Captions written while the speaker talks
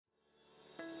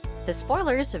The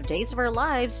spoilers of Days of Our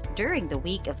Lives during the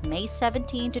week of May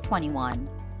 17 to 21.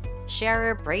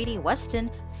 Ciara Brady Weston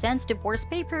sends divorce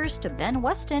papers to Ben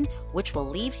Weston, which will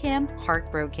leave him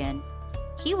heartbroken.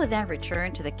 He would then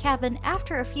return to the cabin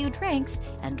after a few drinks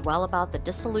and dwell about the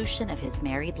dissolution of his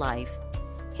married life.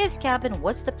 His cabin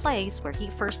was the place where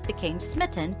he first became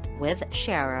smitten with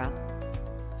Ciara.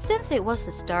 Since it was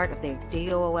the start of their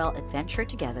DOOL adventure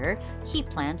together, he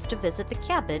plans to visit the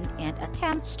cabin and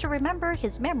attempts to remember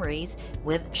his memories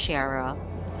with Ciara.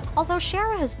 Although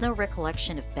Ciara has no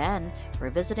recollection of Ben,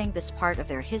 revisiting this part of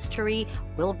their history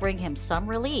will bring him some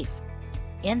relief.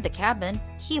 In the cabin,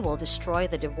 he will destroy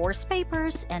the divorce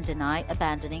papers and deny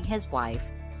abandoning his wife.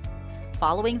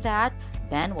 Following that,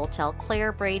 Ben will tell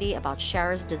Claire Brady about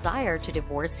Ciara's desire to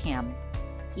divorce him.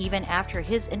 Even after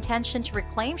his intention to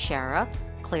reclaim Ciara,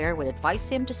 Claire would advise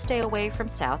him to stay away from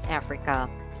South Africa.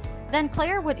 Then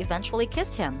Claire would eventually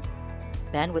kiss him.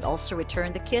 Ben would also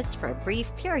return the kiss for a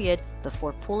brief period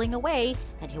before pulling away,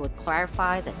 and he would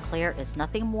clarify that Claire is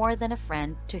nothing more than a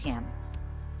friend to him.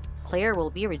 Claire will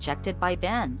be rejected by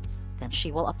Ben. Then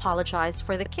she will apologize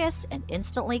for the kiss and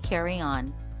instantly carry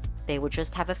on. They would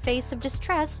just have a face of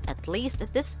distress, at least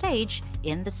at this stage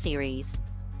in the series.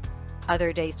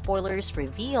 Other day spoilers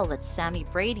reveal that Sami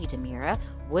Brady DiMera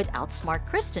would outsmart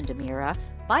Kristen DiMera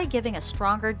by giving a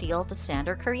stronger deal to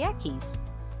Xander Kiriakis.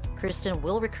 Kristen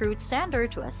will recruit Xander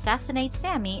to assassinate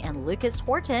Sami and Lucas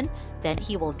Horton, then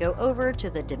he will go over to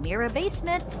the DiMera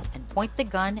basement and point the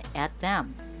gun at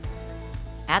them.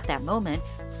 At that moment,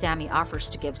 Sami offers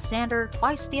to give Xander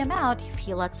twice the amount if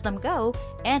he lets them go,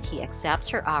 and he accepts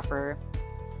her offer.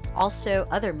 Also,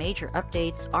 other major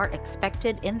updates are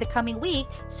expected in the coming week,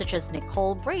 such as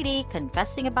Nicole Brady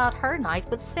confessing about her night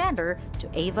with Xander to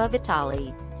Ava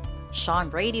Vitali. Sean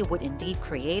Brady would indeed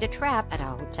create a trap at a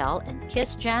hotel and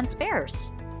kiss Jan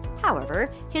Spears. However,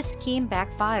 his scheme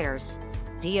backfires.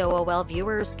 DOOL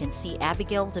viewers can see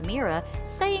Abigail DiMera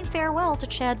saying farewell to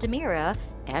Chad DiMera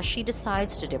as she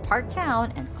decides to depart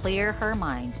town and clear her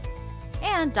mind.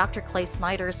 And Dr. Clay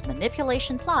Snyder's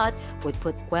manipulation plot would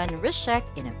put Gwen Rishek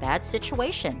in a bad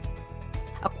situation.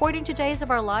 According to Days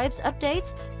of Our Lives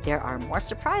updates, there are more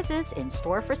surprises in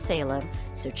store for Salem,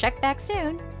 so check back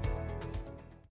soon.